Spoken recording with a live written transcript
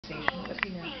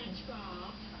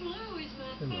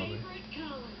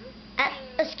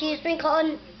Excuse me,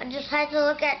 Colin. I just had to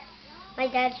look at my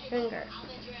dad's finger.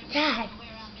 Dad,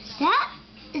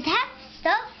 is that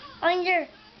stuff on your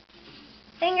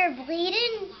finger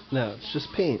bleeding? No, it's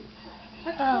just paint.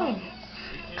 Oh.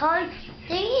 Colin,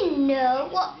 do you know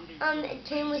it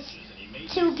came with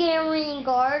 2 Gatorade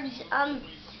guards,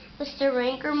 with the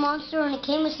Ranker monster, and it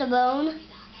came with the bone?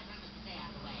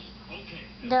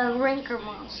 The Ranker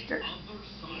monster.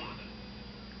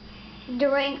 The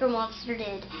Ranker monster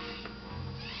did.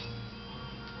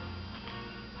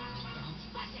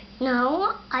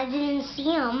 No, I didn't see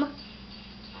them.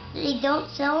 They don't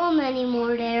sell them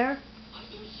anymore there.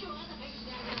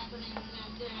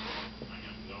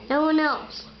 No one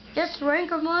else. Just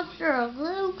Ranker monster of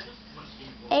Luke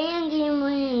and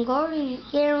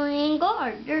Gatorade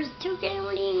guard. There's 2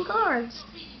 Gatorade guards.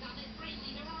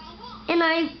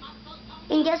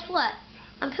 And guess what?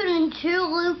 I'm putting 2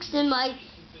 Lukes in my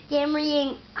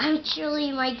Gatorade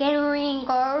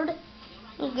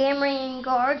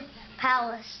guard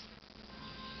palace.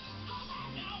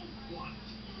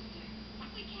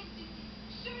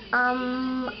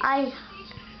 I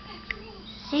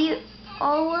see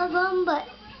all of them, but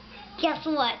guess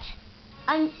what?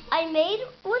 I made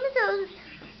one of those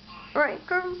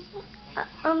Ranker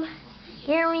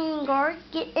Gatorade guards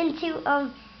get into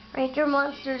Ranker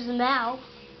monster's mouth.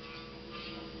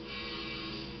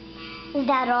 Is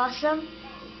that awesome?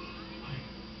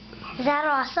 Is that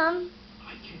awesome?